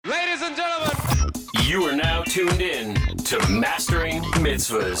tuned in to Mastering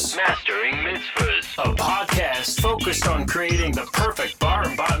Mitzvahs. Mastering Mitzvahs. A podcast focused on creating the perfect bar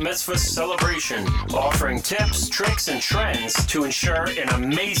and bat mitzvah celebration, offering tips, tricks, and trends to ensure an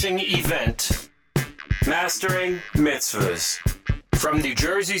amazing event. Mastering Mitzvahs. From New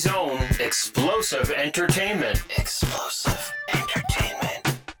Jersey's own Explosive Entertainment. Explosive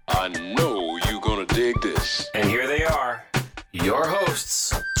Entertainment. I know you're gonna dig this. And here they are, your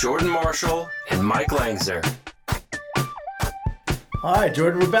hosts, Jordan Marshall and Mike Langzer. Hi,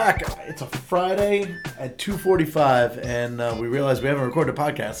 Jordan, we're back. It's a Friday at 2:45, and we realized we haven't recorded a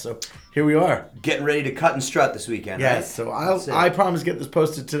podcast, so here we are. Getting ready to cut and strut this weekend, Yes, right? so I promise to get this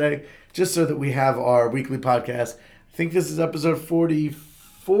posted today, just so that we have our weekly podcast. I think this is episode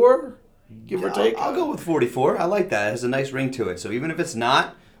 44, give or take. I'll go with 44. I like that. It has a nice ring to it. So even if it's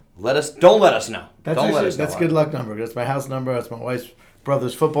not, don't let us know. That's good luck number. That's my house number. That's my wife's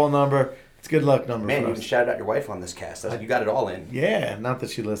brother's football number. It's good luck number. Man, for you us. even shouted out your wife on this cast. You got it all in. Yeah, not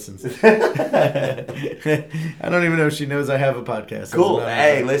that she listens. I don't even know if she knows I have a podcast. Cool.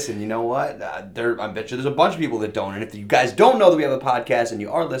 Hey, listen, you know what? I bet you there's a bunch of people that don't. And if you guys don't know that we have a podcast and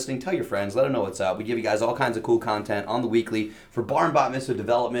you are listening, tell your friends. Let them know what's up. We give you guys all kinds of cool content on the weekly for bar and bat mitzvah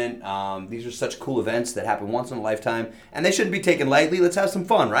development. These are such cool events that happen once in a lifetime. And they shouldn't be taken lightly. Let's have some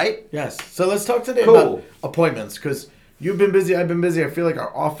fun, right? Yes. So let's talk today about appointments, because you've been busy, I've been busy. I feel like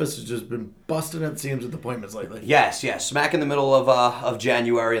our office has just been busting at seams with appointments lately. Yes. Smack in the middle of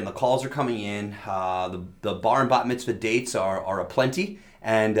January, and the calls are coming in. The bar and bat mitzvah dates are aplenty,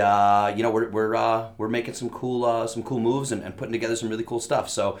 and we're making some cool moves and putting together some really cool stuff.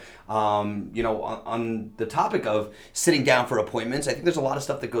 So on the topic of sitting down for appointments, I think there's a lot of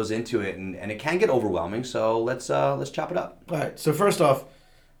stuff that goes into it, and it can get overwhelming. So let's chop it up. All right. So first off,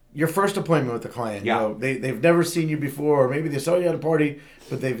 your first appointment with the client. Yeah. You know, they've never seen you before, or maybe they saw you at a party,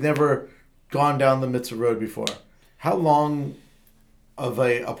 but they've never gone down the mitzvah road before. How long of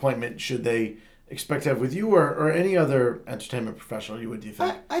a appointment should they expect to have with you or any other entertainment professional? Do you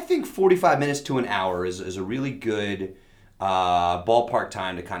think? I think 45 minutes to an hour is a really good ballpark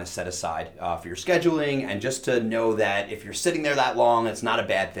time to kind of set aside for your scheduling, and just to know that if you're sitting there that long, it's not a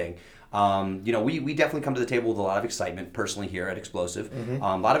bad thing. We definitely come to the table with a lot of excitement personally here at Explosive. Mm-hmm.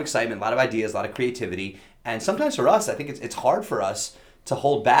 A lot of excitement, a lot of ideas, a lot of creativity. And sometimes for us, I think it's hard for us to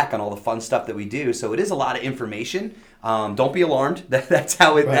hold back on all the fun stuff that we do. So it is a lot of information. Don't be alarmed. That's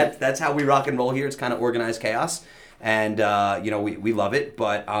how that's how we rock and roll here. It's kind of organized chaos. And, we love it.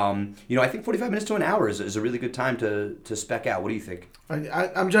 But, I think 45 minutes to an hour is a really good time to spec out. What do you think?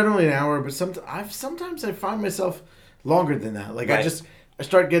 I'm generally an hour, but sometimes I find myself longer than that. Like, right. I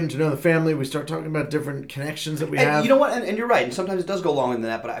start getting to know the family. We start talking about different connections that we have. You know what? And you're right. And sometimes it does go longer than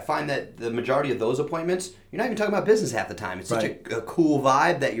that. But I find that the majority of those appointments, you're not even talking about business half the time. It's such a cool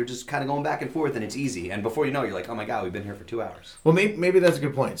vibe that you're just kind of going back and forth, and it's easy. And before you know, you're like, oh my God, we've been here for 2 hours. Well, maybe that's a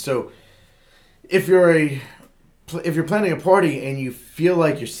good point. So if you're planning a party and you feel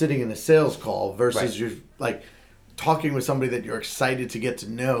like you're sitting in a sales call versus you're like talking with somebody that you're excited to get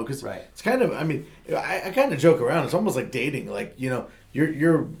to know, because it's kind of, I kind of joke around. It's almost like dating. Like,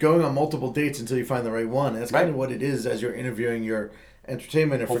 you're going on multiple dates until you find the right one. And that's kind of what it is as you're interviewing your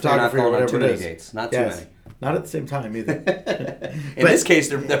entertainment or photography or whatever it is. Dates. Not too many. Not at the same time either. In this case,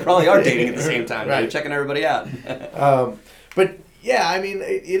 they probably are dating at the same time. Right. They're checking everybody out. But yeah,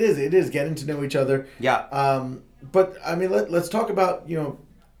 it is getting to know each other. Yeah. But let's talk about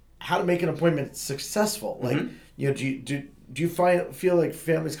how to make an appointment successful. Like do you feel like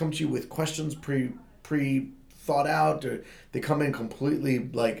families come to you with questions pre thought out, or they come in completely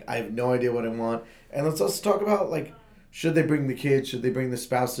like, I have no idea what I want? And let's also talk about, like, should they bring the kids? Should they bring the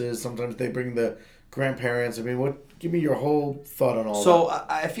spouses? Sometimes they bring the grandparents. Give me your whole thought on all that. So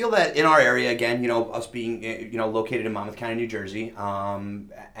I feel that in our area, again, us being located in Monmouth County, New Jersey,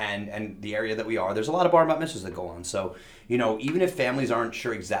 and the area that we are, there's a lot of bar and bat mitzvahs that go on. So even if families aren't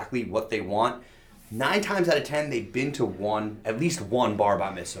sure exactly what they want, 9 times out of 10 they've been to at least one bar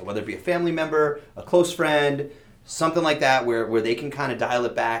bat mitzvah, whether it be a family member, a close friend, something like that, where they can kind of dial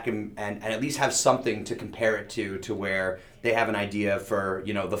it back and at least have something to compare it to where they have an idea for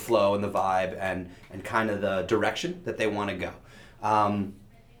the flow and the vibe and kind of the direction that they want to go.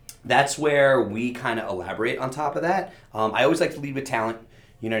 That's where we kind of elaborate on top of that. I always like to lead with talent.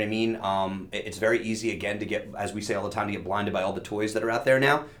 You know what I mean? It's very easy, again, to get, as we say all the time, to get blinded by all the toys that are out there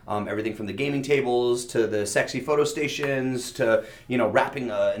now. Everything from the gaming tables to the sexy photo stations to,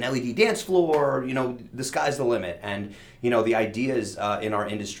 wrapping an LED dance floor. The sky's the limit. And, the ideas in our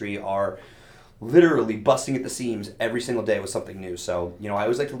industry are literally busting at the seams every single day with something new. So, I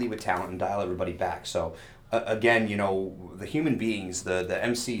always like to lead with talent and dial everybody back. So, again, the human beings, the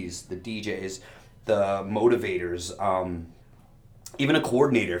MCs, the DJs, the motivators, even a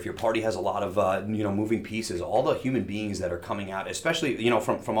coordinator, if your party has a lot of moving pieces, all the human beings that are coming out, especially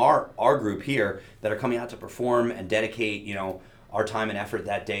from our group here that are coming out to perform and dedicate our time and effort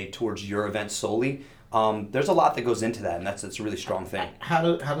that day towards your event solely. There's a lot that goes into that, and that's a really strong thing. How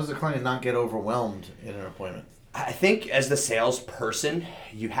does the client not get overwhelmed in an appointment? I think as the salesperson,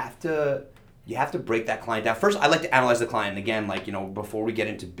 you have to break that client down. First, I like to analyze the client. And again, before we get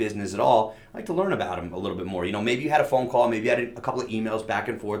into business at all, I like to learn about him a little bit more. Maybe you had a phone call, maybe you had a couple of emails back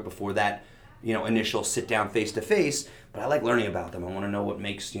and forth before that, initial sit down face to face. But I like learning about them. I want to know what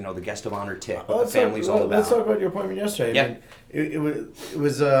makes, the guest of honor tick, what the family's all about. Let's talk about your appointment yesterday. Yeah. I mean, it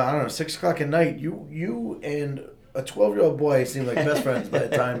was I don't know, 6 o'clock at night. You and a 12-year-old boy seemed like best friends by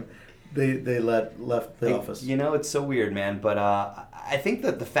the time they left the office. It's so weird, man. But I think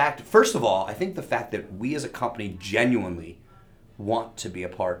that first of all, I think the fact that we as a company genuinely want to be a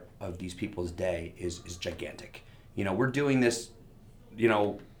part of these people's day is gigantic. We're doing this,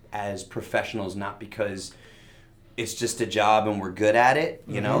 as professionals, not because it's just a job and we're good at it,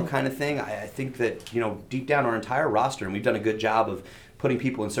 kind of thing. I think that, deep down our entire roster, and we've done a good job of putting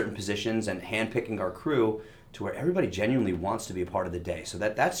people in certain positions and handpicking our crew to where everybody genuinely wants to be a part of the day. So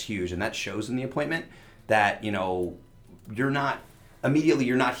that's huge, and that shows in the appointment that, you're not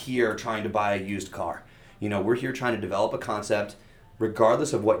here trying to buy a used car. We're here trying to develop a concept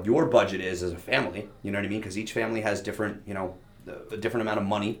regardless of what your budget is as a family, you know what I mean? Because each family has different, a different amount of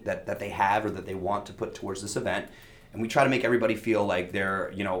money that they have or that they want to put towards this event. And we try to make everybody feel like their,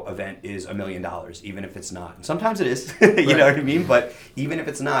 event is $1 million, even if it's not. And sometimes it is, you know what I mean? But even if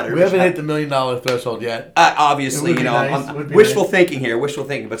it's not, we haven't hit the $1 million threshold yet. Obviously, nice. I'm wishful thinking here, wishful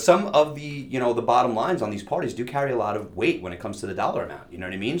thinking. But some of the, the bottom lines on these parties do carry a lot of weight when it comes to the dollar amount. You know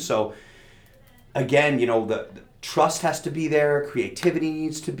what I mean? So again, the trust has to be there, creativity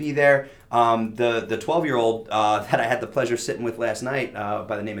needs to be there. The 12-year-old that I had the pleasure sitting with last night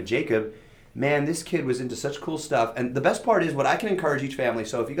by the name of Jacob. Man, this kid was into such cool stuff. And the best part is what I can encourage each family.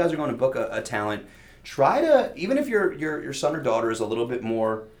 So if you guys are going to book a talent, try to, even if your son or daughter is a little bit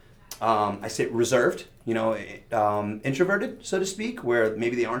more, I say reserved, introverted, so to speak, where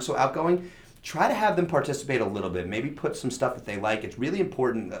maybe they aren't so outgoing, try to have them participate a little bit. Maybe put some stuff that they like. It's really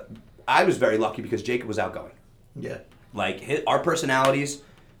important. I was very lucky because Jacob was outgoing. Yeah. Our personalities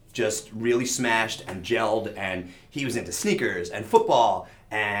just really smashed and gelled, and he was into sneakers and football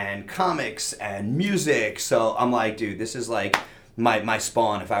and comics and music. So I'm like, dude, this is like my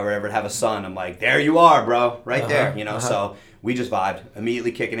spawn. If I were ever to have a son, I'm like, there you are, bro, right there. So we just vibed,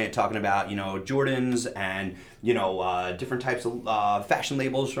 immediately kicking it, talking about, Jordans and, different types of fashion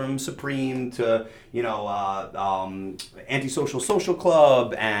labels from Supreme to, Antisocial Social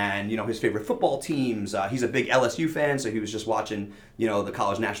Club and, his favorite football teams. He's a big LSU fan, so he was just watching, the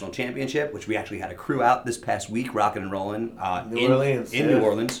college national championship, which we actually had a crew out this past week, rocking and rolling in New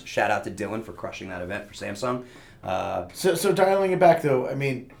Orleans. Shout out to Dylan for crushing that event for Samsung. So dialing it back though, I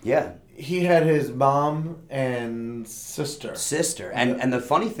mean, yeah, he had his mom and sister. And the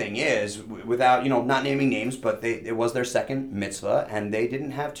funny thing is, without not naming names, but it was their second mitzvah, and they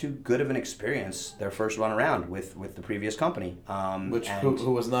didn't have too good of an experience their first run around with the previous company,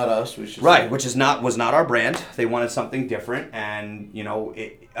 who was not us, we should right, say. which was not our brand. They wanted something different, and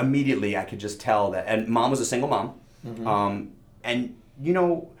immediately I could just tell that. And mom was a single mom, and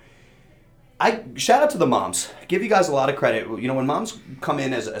I shout out to the moms. Give you guys a lot of credit. When moms come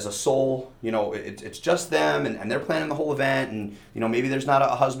in as a soul, it's just them and they're planning the whole event, and maybe there's not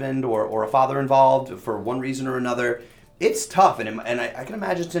a husband or a father involved for one reason or another. It's tough, and I can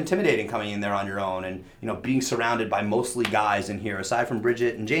imagine it's intimidating coming in there on your own and being surrounded by mostly guys in here, aside from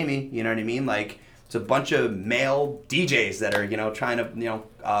Bridget and Jamie. You know what I mean? Like, it's a bunch of male DJs that are trying to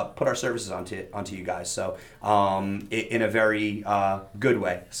put our services onto you guys. So in a very good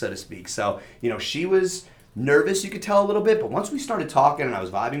way, so to speak. So she was nervous, you could tell a little bit, but once we started talking and I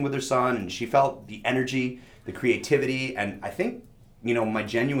was vibing with her son, and she felt the energy, the creativity, and I think my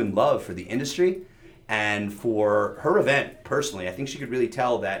genuine love for the industry and for her event personally, I think she could really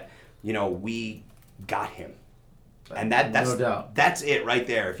tell that we got him. And that's no doubt. That's it right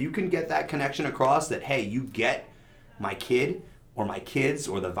there. If you can get that connection across that, hey, you get my kid or my kids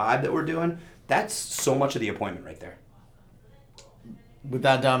or the vibe that we're doing, that's so much of the appointment right there. With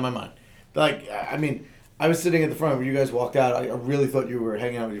that down in my mind. Like, I mean, I was sitting at the front when you guys walked out. I really thought you were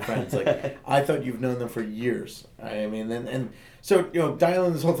hanging out with your friends. Like, I thought you've known them for years. I mean, and so,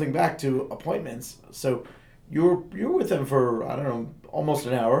 dialing this whole thing back to appointments. So you were with them for, I don't know, almost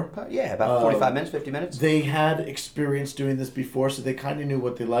an hour. About 45 minutes, 50 minutes. They had experience doing this before, so they kind of knew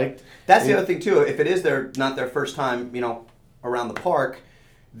what they liked. That's the other thing, too. If it is not their first time, around the park,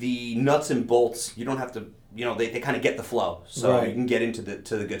 the nuts and bolts, you don't have to, they kind of get the flow. So Right. you can get into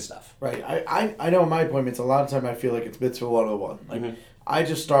the good stuff. Right. I know in my appointments, a lot of time I feel like it's Mitzvah 101. Like, I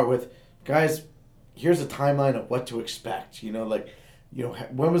just start with, guys, here's a timeline of what to expect. When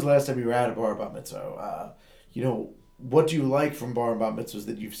was the last time you were at a bar bat mitzvah? What do you like from bar and bat mitzvahs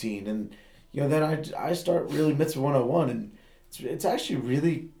that you've seen? And, then I start really Mitzvah 101. And it's actually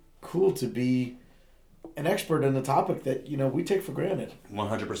really cool to be an expert in a topic that, we take for granted.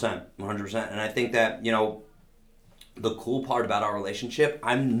 100%. And I think that, the cool part about our relationship,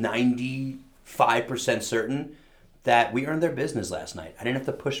 I'm 95% certain that we earned their business last night. I didn't have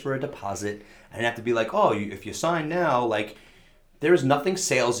to push for a deposit. I didn't have to be like, if you sign now, like, there was nothing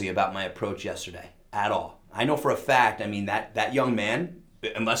salesy about my approach yesterday at all. I know for a fact, that young man,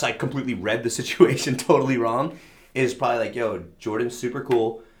 unless I completely read the situation totally wrong, is probably like, yo, Jordan's super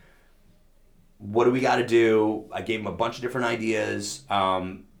cool. What do we got to do? I gave him a bunch of different ideas,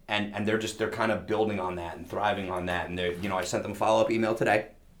 and they're kind of building on that and thriving on that. And I sent them a follow-up email today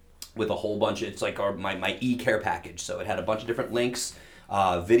with a whole bunch of, it's like my e-care package. So it had a bunch of different links,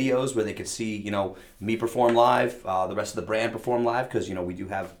 videos where they could see, me perform live, the rest of the brand perform live, because, we do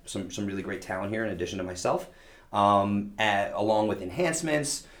have some really great talent here in addition to myself, along with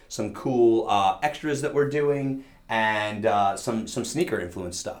enhancements, some cool extras that we're doing, and some sneaker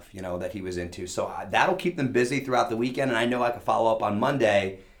influence stuff, that he was into. So that'll keep them busy throughout the weekend, and I know I can follow up on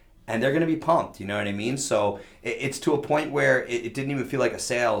Monday, and they're going to be pumped, you know what I mean? So it's to a point where it didn't even feel like a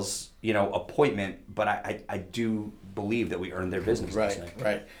sales, appointment, but I do believe that we earned their business last night.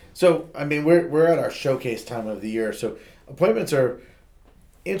 Right. So, we're at our showcase time of the year. So appointments are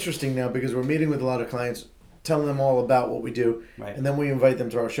interesting now because we're meeting with a lot of clients, telling them all about what we do, right. And then we invite them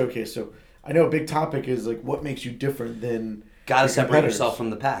to our showcase. So I know a big topic is like what makes you different than Got to separate yourself from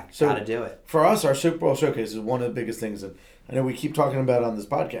the pack. So got to do it. For us, our Super Bowl showcase is one of the biggest things, and I know we keep talking about it on this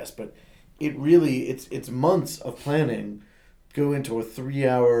podcast, but it really it's months of planning go into a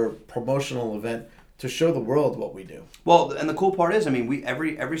 3-hour promotional event to show the world what we do. Well, and the cool part is, we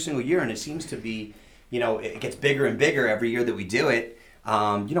every single year, and it seems to be, it gets bigger and bigger every year that we do it.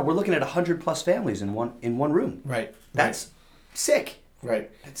 We're looking at 100+ families in one room. Right. That's sick.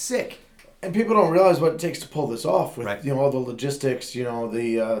 Right. That's sick. And people don't realize what it takes to pull this off with right. All the logistics,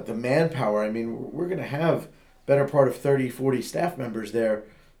 the manpower. We're going to have better part of 30, 40 staff members there,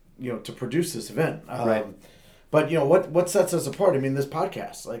 to produce this event. Right. But what sets us apart? this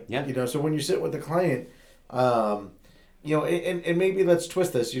podcast, so when you sit with the client, and maybe let's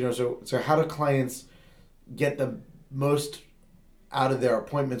twist this, so how do clients get the most out of their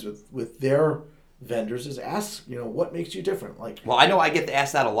appointments with their vendors is ask, what makes you different? Well, I know I get to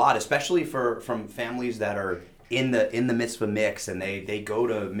ask that a lot, especially from families that are in the mitzvah mix, and they go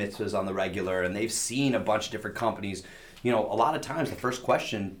to mitzvahs on the regular, and they've seen a bunch of different companies. A lot of times the first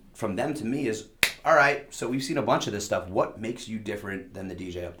question from them to me is, all right, so we've seen a bunch of this stuff. What makes you different than the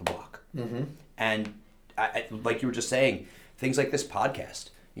DJ up the block? Mm-hmm. And I, like you were just saying, things like this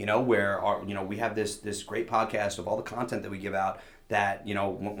podcast, where we have this great podcast of all the content that we give out. That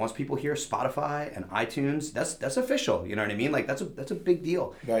once people hear Spotify and iTunes, that's official. You know what I mean? Like that's a big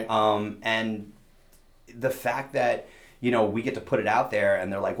deal. Right. And the fact that we get to put it out there,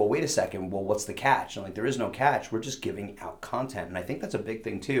 and they're like, well, wait a second. Well, what's the catch? And there is no catch. We're just giving out content, and I think that's a big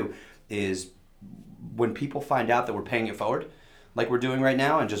thing too. Is when people find out that we're paying it forward, like we're doing right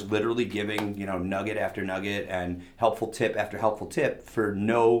now, and just literally giving nugget after nugget and helpful tip after helpful tip for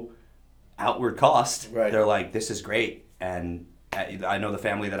no outward cost. Right. They're like, this is great, and I know the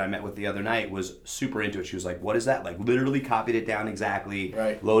family that I met with the other night was super into it. She was like, what is that? Literally copied it down exactly,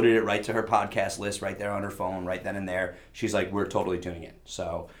 right. Loaded it right to her podcast list right there on her phone, right then and there. She's like, we're totally tuning in.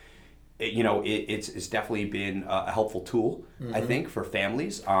 So, it's definitely been a helpful tool, mm-hmm. I think, for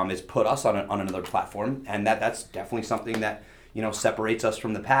families. It's put us on another platform, and that's definitely something that, separates us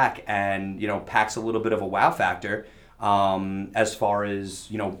from the pack and, packs a little bit of a wow factor as far as,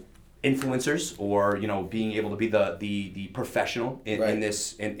 influencers or being able to be the professional in right.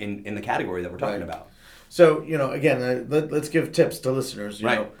 this in the category that we're talking right. about. So again, let's give tips to listeners.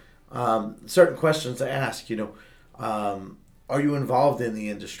 Right. Certain questions to ask. Are you involved in the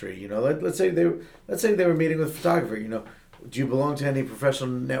industry? Let's say they were meeting with a photographer. Do you belong to any professional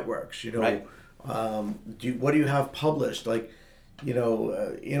networks? Right. What do you have published?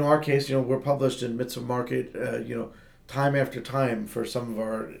 In our case, we're published in Mitzvah Market. Time after time for some of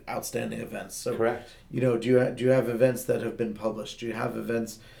our outstanding events. So, correct. Do you have events that have been published? Do you have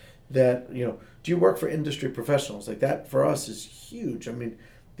events that do you work for industry professionals? Like that for us is huge.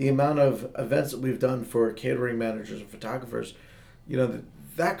 The amount of events that we've done for catering managers and photographers,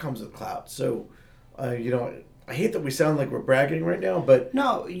 that comes with clout. So, I hate that we sound like we're bragging right now, but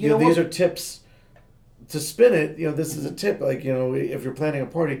No, you know these are tips to spin it. You know, this is a tip. Like, you know, if you're planning a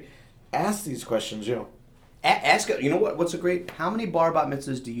party, ask these questions. You know, ask. You know what? What's a great? How many bar bat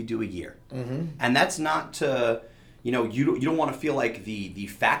mitzvahs do you do a year? Mm-hmm. And that's not to. You know, you don't want to feel like the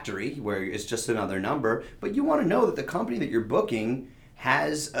factory where it's just another number, but you want to know that the company that you're booking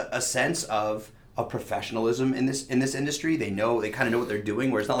has a sense of professionalism in this industry. They kind of know what they're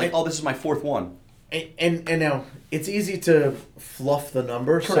doing. Where it's not like, oh, this is my fourth one. And now it's easy to fluff the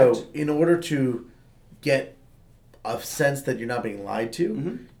number. Correct. So in order to get a sense that you're not being lied to,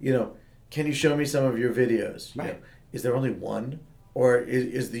 Mm-hmm. you know, can you show me some of your videos? Right. You know, is there only one? Or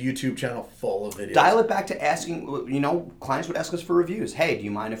is the YouTube channel full of videos? Dial it back to asking, you know, clients would ask us for reviews. Hey, do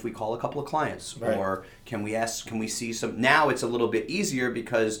you mind if we call a couple of clients? Right. Or can we see some? Now it's a little bit easier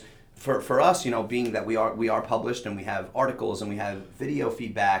because for us, you know, being that we are published and we have articles and we have video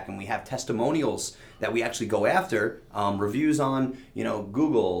feedback and we have testimonials that we actually go after, reviews on, you know,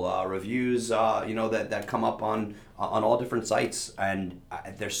 Google, reviews, you know, that come up on all different sites. And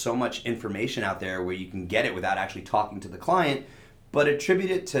there's so much information out there where you can get it without actually talking to the client. But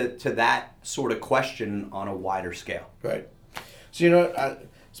attribute it to that sort of question on a wider scale. Right. So, you know,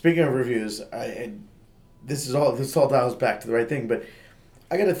 speaking of reviews, this all dials back to the right thing, but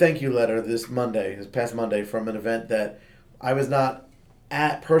I got a thank you letter this past Monday, from an event that I was not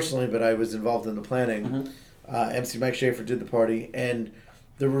at personally, but I was involved in the planning. Mm-hmm. MC Mike Schaefer did the party, and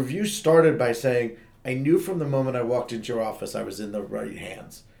the review started by saying, I knew from the moment I walked into your office I was in the right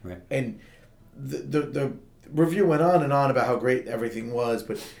hands. Right. And the review went on and on about how great everything was,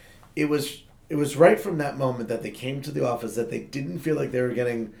 but it was right from that moment that they came to the office that they didn't feel like they were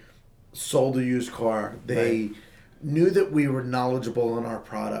getting sold a used car. They knew that we were knowledgeable on our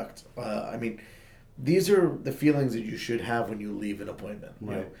product. I mean, these are the feelings that you should have when you leave an appointment.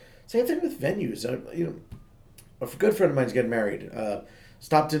 Right. You know? Same thing with venues. You know, a good friend of mine's getting married.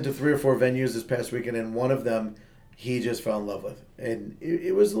 Stopped into 3 or 4 venues this past weekend, and one of them he just fell in love with. And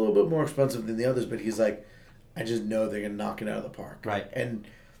it was a little bit more expensive than the others, but he's like, I just know they're going to knock it out of the park. Right. And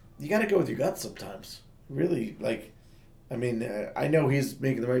you got to go with your gut sometimes. Really, like, I mean, I know he's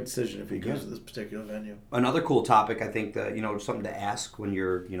making the right decision if he goes to this particular venue. Another cool topic, I think, that, you know, something to ask when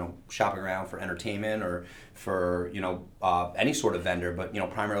you're, you know, shopping around for entertainment or for, you know, any sort of vendor, but, you know,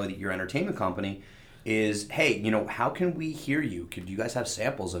 primarily your entertainment company, is, hey, you know, how can we hear you? Could you guys have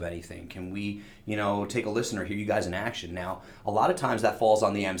samples of anything? Can we, you know, take a listen or hear you guys in action? Now, a lot of times that falls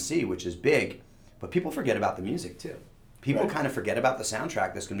on the MC, which is big, but people forget about the music too. People kind of forget about the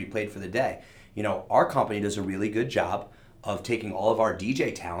soundtrack that's going to be played for the day. You know, our company does a really good job of taking all of our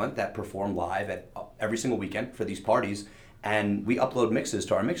DJ talent that perform live at every single weekend for these parties, and we upload mixes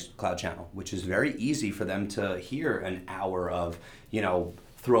to our Mixcloud channel, which is very easy for them to hear an hour of, you know,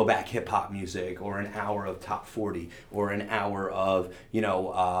 throwback hip hop music, or an hour of top 40, or an hour of, you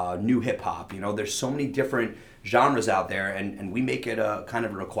know, new hip hop. You know, there's so many different genres out there, and we make it a kind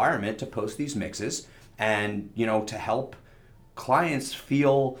of a requirement to post these mixes, and, you know, to help clients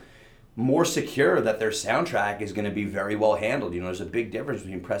feel more secure that their soundtrack is going to be very well handled. You know, there's a big difference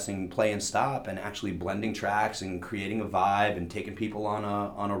between pressing play and stop and actually blending tracks and creating a vibe and taking people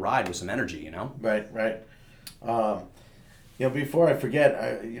on a ride with some energy, you know? Right. You know, before I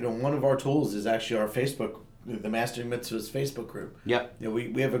forget, you know, one of our tools is actually our Facebook, the Mastering Mitzvahs Facebook group. Yep. You know,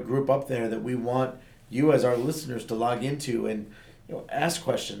 we have a group up there that we want you as our listeners to log into and, you know, ask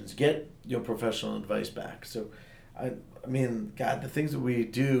questions, get your professional advice back. So, I mean, God, the things that we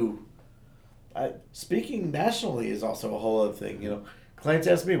do, speaking nationally is also a whole other thing. You know, clients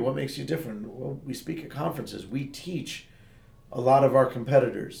ask me, what makes you different? Well, we speak at conferences. We teach a lot of our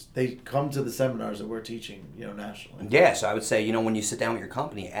competitors. They come to the seminars that we're teaching, you know, nationally. Yeah, so I would say, you know, when you sit down with your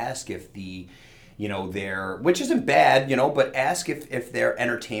company, ask if the, you know, their, which isn't bad, you know, but ask if their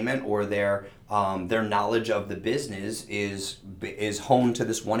entertainment or their knowledge of the business is honed to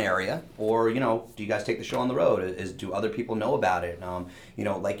this one area, or, you know, do you guys take the show on the road? Do other people know about it? You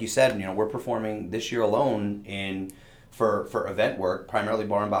know, like you said, you know, we're performing this year alone for event work, primarily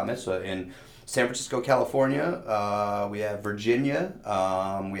bar and bat mitzvah in San Francisco, California. We have Virginia.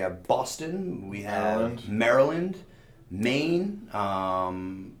 We have Boston. We have Maryland, Maine.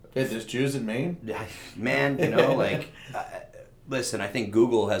 There's Jews in Maine? Man, you know, like, listen, I think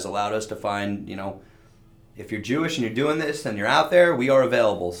Google has allowed us to find, you know, if you're Jewish and you're doing this and you're out there, we are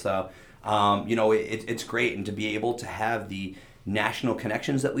available. So, you know, it's great. And to be able to have the national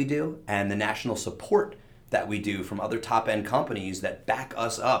connections that we do and the national support that we do from other top-end companies that back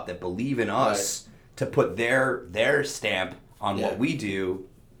us up, that believe in us to put their stamp on what we do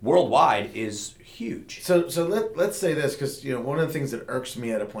worldwide is huge. So let's say this, because, you know, one of the things that irks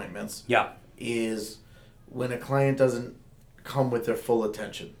me at appointments is when a client doesn't come with their full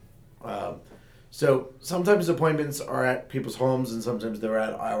attention. So sometimes appointments are at people's homes and sometimes they're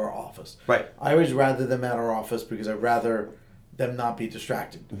at our office. Right. I always rather them at our office because I'd rather them not be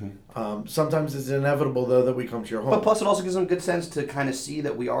distracted. Sometimes it's inevitable, though, that we come to your home. But plus, it also gives them good sense to kind of see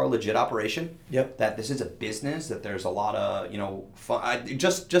that we are a legit operation. Yep. That this is a business. That there's a lot of fun.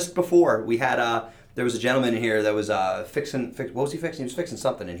 Just before we had there was a gentleman in here that was fixing. What was he fixing? He was fixing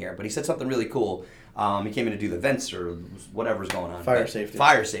something in here, but he said something really cool. He came in to do the vents or whatever's going on. Fire safety.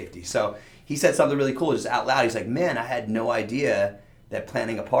 Fire safety. So he said something really cool just out loud. He's like, "Man, I had no idea that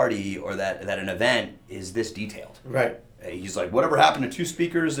planning a party or that an event is this detailed." Right. He's like, whatever happened to 2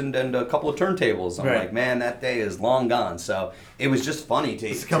 speakers and a couple of turntables? I'm right. like, man, that day is long gone. So it was just funny to...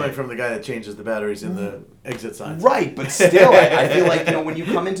 It's coming from the guy that changes the batteries in the exit signs. Right, but still, I feel like, when you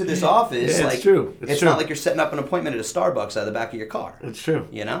come into this office, yeah, it's true. It's not like you're setting up an appointment at a Starbucks out of the back of your car. It's true.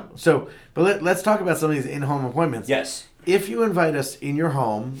 So, but let's talk about some of these in-home appointments. Yes. If you invite us in your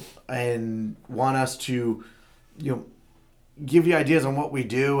home and want us to, give you ideas on what we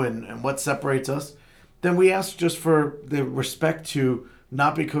do and what separates us, then we ask just for the respect to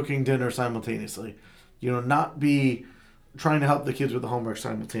not be cooking dinner simultaneously. Not be trying to help the kids with the homework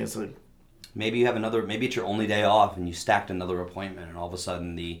simultaneously. Maybe you have maybe it's your only day off and you stacked another appointment and all of a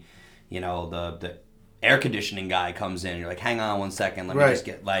sudden the air conditioning guy comes in and you're like, hang on 1 second, let me just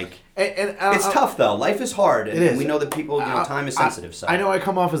get it's tough though. Life is hard and we know that people, time is sensitive. So I know I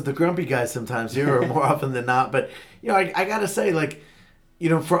come off as the grumpy guy sometimes here or more often than not, but I gotta say,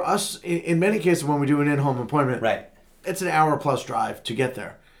 for us, in many cases when we do an in-home appointment, right, it's an hour plus drive to get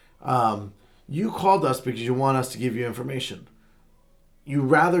there. You called us because you want us to give you information. You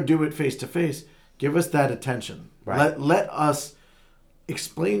rather do it face-to-face. Give us that attention. Right. Let us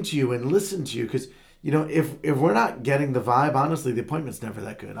explain to you and listen to you because, if we're not getting the vibe, honestly, the appointment's never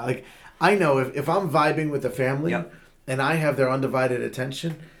that good. I know if I'm vibing with the family and I have their undivided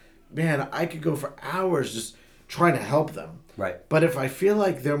attention, man, I could go for hours just trying to help them. Right. But if I feel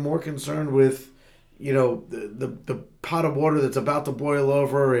like they're more concerned with, the pot of water that's about to boil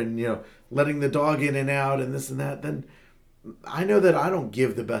over and, letting the dog in and out and this and that, then I know that I don't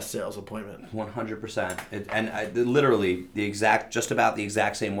give the best sales appointment. 100%. And literally, just about the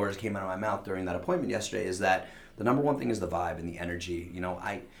exact same words came out of my mouth during that appointment yesterday is that the number one thing is the vibe and the energy.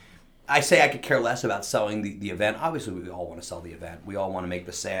 I say I could care less about selling the event. Obviously, we all want to sell the event. We all want to make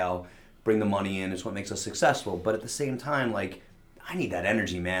the sale, bring the money in. It's what makes us successful. But at the same time, I need that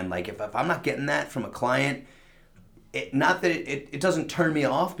energy, man. If I'm not getting that from a client, not that it doesn't turn me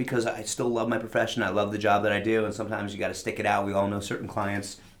off because I still love my profession. I love the job that I do, and sometimes you got to stick it out. We all know certain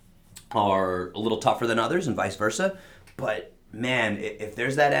clients are a little tougher than others, and vice versa. But man, if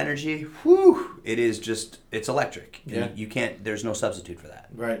there's that energy, it is it's electric. Yeah. You can't. There's no substitute for that.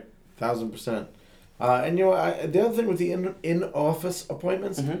 Right, 1,000%. And the other thing with the in-office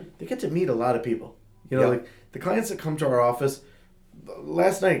appointments, they get to meet a lot of people. The clients that come to our office,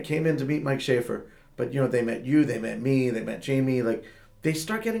 last night came in to meet Mike Schaefer, but they met you, they met me, they met Jamie. They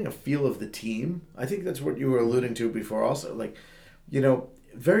start getting a feel of the team. I think that's what you were alluding to before. Also,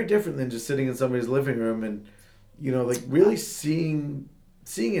 very different than just sitting in somebody's living room and really seeing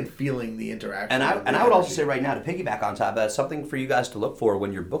and feeling the interaction. And I would also say right now, to piggyback on top of that, something for you guys to look for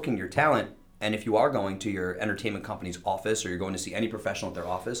when you're booking your talent. And if you are going to your entertainment company's office or you're going to see any professional at their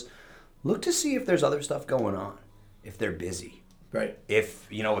office, look to see if there's other stuff going on, if they're busy. Right.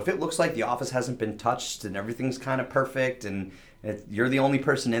 If it looks like the office hasn't been touched and everything's kind of perfect and you're the only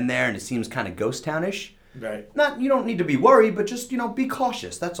person in there and it seems kind of ghost townish. Right. You don't need to be worried, but just, be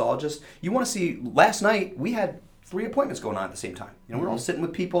cautious. That's all. Just, you want to see, last night we had 3 appointments going on at the same time. We're all sitting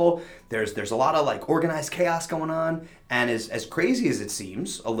with people. There's a lot of organized chaos going on. And as crazy as it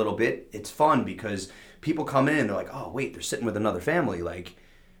seems a little bit, it's fun because people come in and they're like, oh, wait, they're sitting with another family. They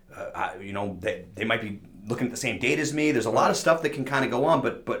might be looking at the same date as me. There's a lot of stuff that can kind of go on,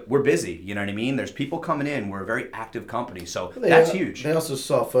 but we're busy. You know what I mean? There's people coming in. We're a very active company. So that's huge. They also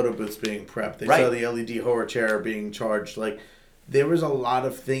saw photo booths being prepped. They saw the LED horror chair being charged. There was a lot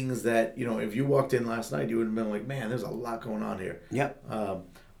of things that, if you walked in last night, you would have been like, man, there's a lot going on here. Yep.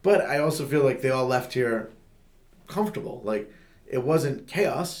 But I also feel like they all left here comfortable. It wasn't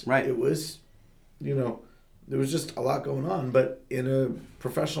chaos. Right. It was, there was just a lot going on, but in a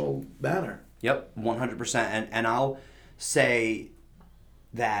professional manner. Yep, 100%. And I'll say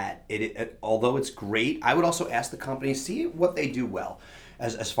that although it's great, I would also ask the company, see what they do well.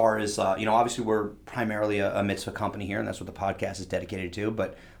 As far as, obviously we're primarily a mitzvah company here, and that's what the podcast is dedicated to.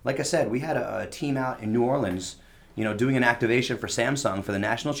 But like I said, we had a team out in New Orleans, doing an activation for Samsung for the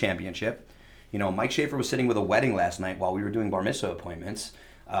national championship. Mike Schaefer was sitting with a wedding last night while we were doing bar mitzvah appointments.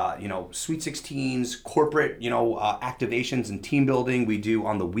 Sweet 16s, corporate, activations and team building we do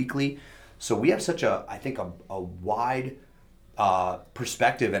on the weekly. So we have such a wide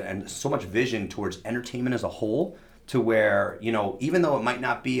perspective and so much vision towards entertainment as a whole, to where, even though it might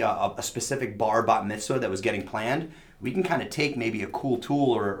not be a specific bar bat mitzvah that was getting planned, we can kind of take maybe a cool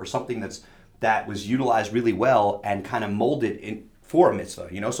tool or something that was utilized really well and kind of mold it in for a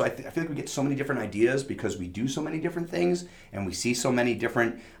mitzvah, So I feel like we get so many different ideas because we do so many different things and we see so many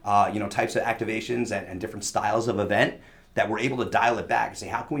different, types of activations and different styles of event, that we're able to dial it back and say,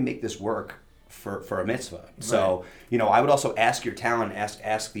 how can we make this work for a mitzvah? Right. So, I would also ask your talent,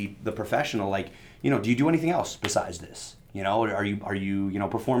 ask the professional, do you do anything else besides this? Are you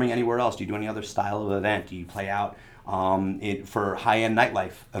performing anywhere else? Do you do any other style of event? Do you play out for high-end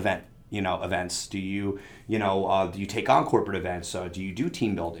nightlife events? Do you take on corporate events? Do you do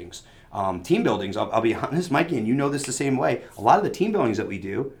team buildings? Team buildings, I'll be honest, Mikey, and you know this the same way. A lot of the team buildings that we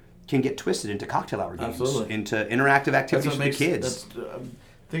do can get twisted into cocktail hour games, Absolutely. Into interactive activities for the kids.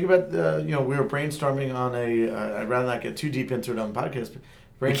 Think about we were brainstorming on I'd rather not get too deep into it on the podcast.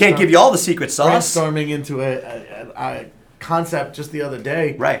 We can't give you all the secret sauce. Brainstorming into a concept just the other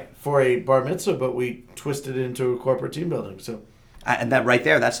day, right, for a bar mitzvah, but we twisted it into a corporate team building. So, and that right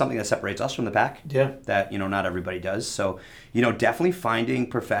there, that's something that separates us from the pack. Yeah, that not everybody does. So, definitely finding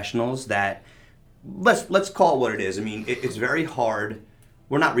professionals that let's call it what it is. I mean, it's very hard.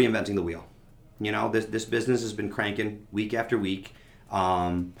 We're not reinventing the wheel. This business has been cranking week after week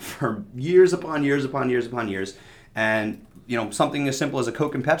for years upon years upon years upon years, and something as simple as a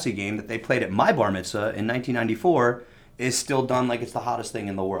Coke and Pepsi game that they played at my bar mitzvah in 1994 is still done like it's the hottest thing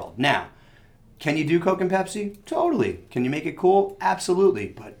in the world. Now, can you do Coke and Pepsi? Totally. Can you make it cool? Absolutely.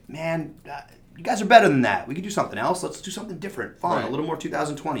 But man, you guys are better than that. We could do something else. Let's do something different, fun, right. A little more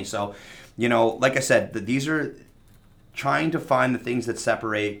 2020. So, like I said, these are trying to find the things that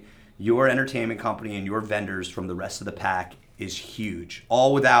separate your entertainment company and your vendors from the rest of the pack is huge.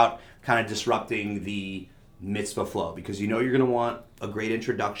 All without kind of disrupting the mitzvah flow, because you're going to want a great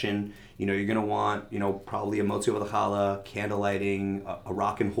introduction. You're going to want probably a motzi with a challah, candle lighting, a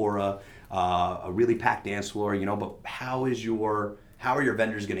rock and hora, a really packed dance floor. But how are your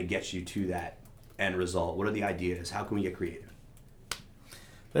vendors going to get you to that end result? What are the ideas? How can we get creative?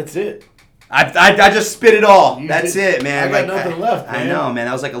 That's it. I just spit it all. That's it, man. I got nothing left, man. I know, man.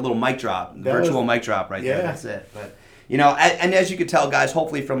 That was like a little mic drop, virtual mic drop right there. That's it. But and as you can tell, guys,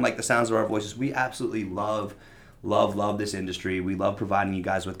 hopefully from the sounds of our voices, we absolutely love this industry. We love providing you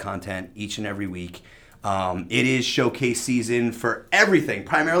guys with content each and every week. It is showcase season for everything,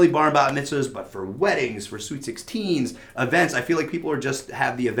 primarily bar and bat mitzvahs, but for weddings, for Sweet 16s, events. I feel like people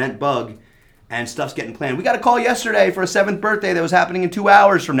have the event bug, and stuff's getting planned. We got a call yesterday for a 7th birthday that was happening in 2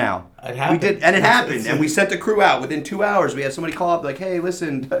 hours from now. It happened. We did, and it happened. And we sent a crew out within 2 hours. We had somebody call up hey,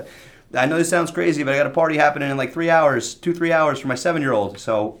 listen, I know this sounds crazy, but I got a party happening in 3 hours, 2-3 hours for my 7-year-old.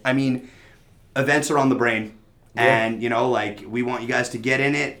 So, I mean, events are on the brain. Yeah. And, we want you guys to get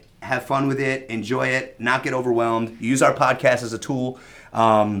in it, have fun with it, enjoy it, not get overwhelmed. Use our podcast as a tool.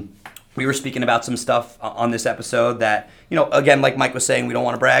 We were speaking about some stuff on this episode that, again, like Mike was saying, we don't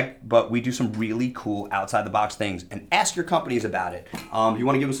want to brag, but we do some really cool outside-the-box things. And ask your companies about it. You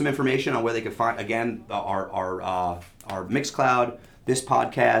want to give them some information on where they can find, again, our Mixcloud, this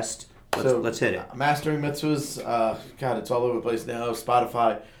podcast. Let's hit it. Mastering Mitzvahs, God, it's all over the place now.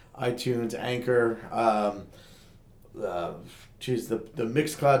 Spotify, iTunes, Anchor, the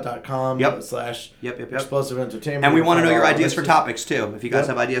Mixcloud.com / Explosive Entertainment. And we want to know your ideas for topics too. If you guys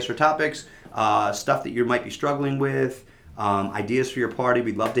have ideas for topics, stuff that you might be struggling with, ideas for your party,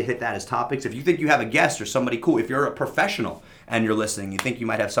 we'd love to hit that as topics. If you think you have a guest or somebody cool, if you're a professional and you're listening, you think you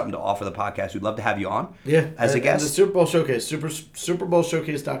might have something to offer the podcast, we'd love to have you on as a guest. And the Super Bowl Showcase,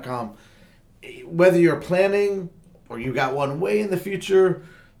 SuperBowlShowcase.com. Whether you're planning or you got one way in the future,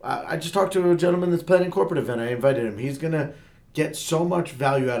 I just talked to a gentleman that's planning a corporate event. I invited him. He's going to get so much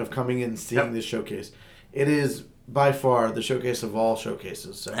value out of coming in and seeing this showcase. It is by far the showcase of all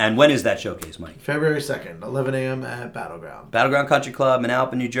showcases. So. And when is that showcase, Mike? February 2nd, 11 a.m. at Battleground. Battleground Country Club in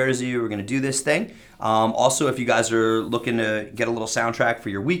Manalapan, New Jersey. We're going to do this thing. Also, if you guys are looking to get a little soundtrack for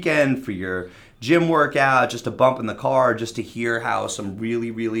your weekend, for your gym workout, just a bump in the car, just to hear how some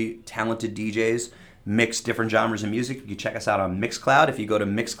really, really talented DJs mix different genres of music, you can check us out on Mixcloud. If you go to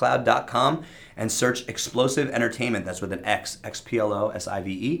mixcloud.com and search Explosive Entertainment, that's with an X,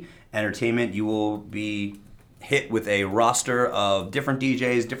 XPLOSIVE, Entertainment, you will be hit with a roster of different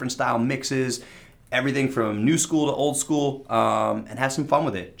DJs, different style mixes, everything from new school to old school, and have some fun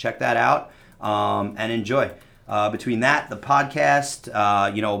with it. Check that out and enjoy. Between that, the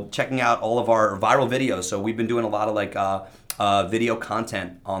podcast, checking out all of our viral videos. So we've been doing a lot of video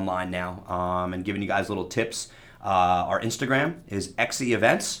content online now, and giving you guys little tips. Our Instagram is XE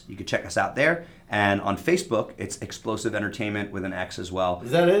Events. You can check us out there. And on Facebook, it's Explosive Entertainment with an X as well.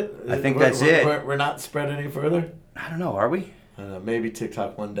 Is that it? I think that's it. We're not spread any further? I don't know. Are we? I don't know. Maybe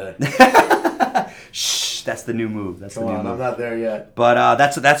TikTok one day. Shh. That's the new move. Come on, I'm not there yet. But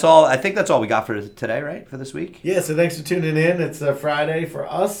that's all. I think that's all we got for today, right? For this week? Yeah, so thanks for tuning in. It's Friday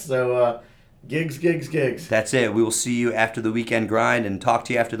for us, so gigs. That's it. We will see you after the weekend grind and talk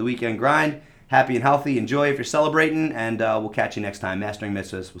to you after the weekend grind. Happy and healthy. Enjoy if you're celebrating, and we'll catch you next time. Mastering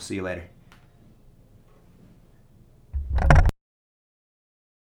Mitzvahs. We'll see you later.